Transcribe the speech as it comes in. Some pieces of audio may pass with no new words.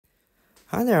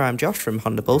Hi there, I'm Josh from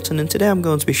Honda Bolton, and today I'm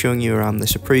going to be showing you around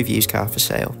this approved used car for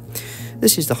sale.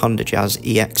 This is the Honda Jazz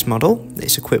EX model.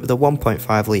 It's equipped with a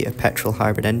 1.5 litre petrol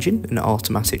hybrid engine and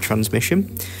automatic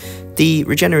transmission. The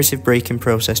regenerative braking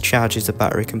process charges the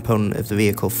battery component of the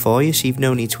vehicle for you, so you've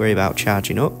no need to worry about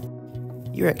charging up.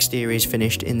 Your exterior is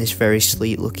finished in this very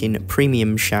sleek looking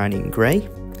premium shining grey.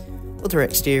 Other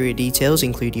exterior details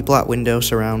include your black window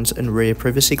surrounds and rear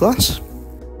privacy glass.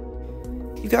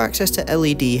 You've got access to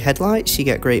LED headlights, you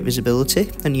get great visibility,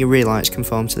 and your rear lights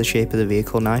conform to the shape of the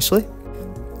vehicle nicely.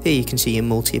 Here you can see your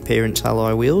multi-appearance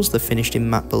alloy wheels, they're finished in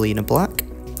matte Bellina black.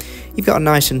 You've got a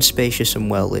nice and spacious and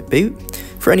well lit boot.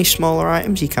 For any smaller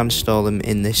items you can store them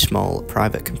in this small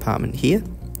private compartment here.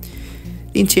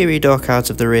 The interior door cards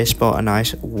of the rear sport a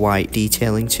nice white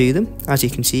detailing to them. As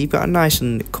you can see, you've got a nice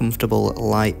and comfortable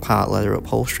light part leather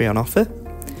upholstery on offer.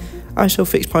 ISO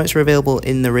fixed points are available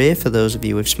in the rear for those of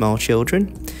you with small children,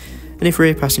 and if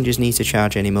rear passengers need to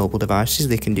charge any mobile devices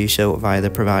they can do so via the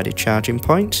provided charging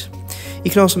points. You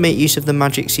can also make use of the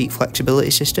Magic Seat flexibility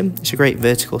system. It's a great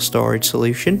vertical storage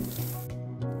solution.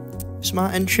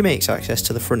 Smart Entry makes access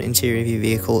to the front interior of your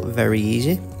vehicle very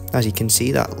easy. As you can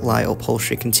see, that light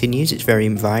upholstery continues, it's very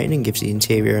inviting and gives the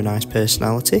interior a nice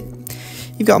personality.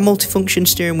 You've got a multifunction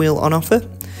steering wheel on offer.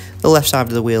 The left side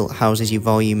of the wheel houses your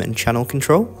volume and channel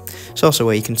control. It's also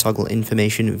where you can toggle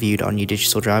information viewed on your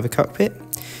digital driver cockpit.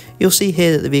 You'll see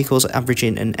here that the vehicle's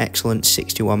averaging an excellent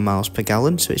 61 miles per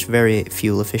gallon, so it's very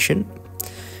fuel efficient.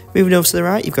 Moving over to the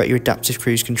right, you've got your adaptive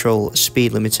cruise control,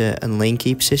 speed limiter and lane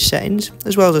keep assist settings,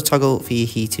 as well as a toggle for your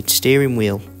heated steering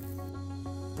wheel.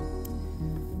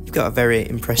 You've got a very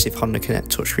impressive Honda Connect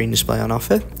touchscreen display on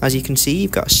offer. As you can see,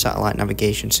 you've got a satellite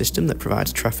navigation system that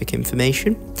provides traffic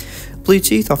information.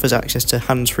 Bluetooth offers access to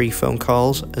hands-free phone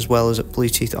calls as well as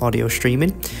Bluetooth audio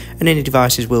streaming, and any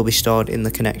devices will be stored in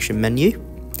the connection menu.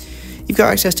 You've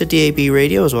got access to DAB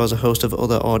radio as well as a host of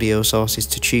other audio sources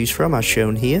to choose from as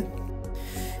shown here.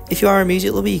 If you are a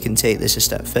music lover, you can take this a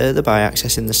step further by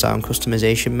accessing the sound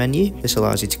customization menu. This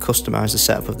allows you to customize the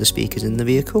setup of the speakers in the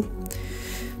vehicle.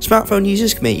 Smartphone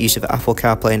users can make use of Apple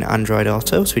CarPlay and Android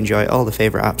Auto to enjoy all the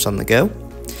favourite apps on the go.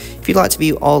 If you'd like to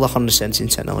view all the Honda sensing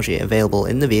technology available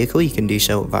in the vehicle, you can do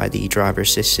so via the driver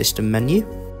assist system menu.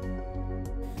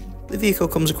 The vehicle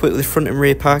comes equipped with front and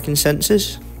rear parking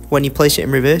sensors. When you place it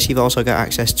in reverse, you've also got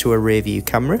access to a rear view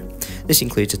camera. This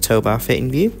includes a tow bar fitting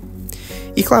view.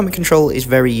 Your climate control is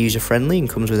very user friendly and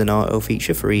comes with an auto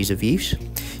feature for ease of use.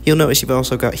 You'll notice you've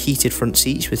also got heated front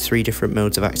seats with 3 different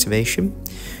modes of activation.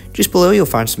 Just below you'll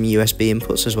find some USB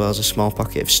inputs as well as a small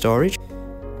pocket of storage.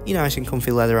 Your nice and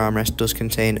comfy leather armrest does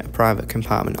contain a private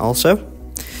compartment also.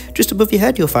 Just above your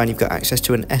head you'll find you've got access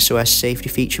to an SOS safety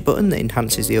feature button that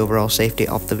enhances the overall safety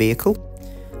of the vehicle.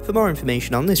 For more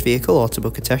information on this vehicle or to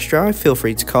book a test drive, feel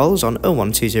free to call us on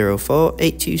 01204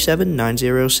 827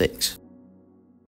 906.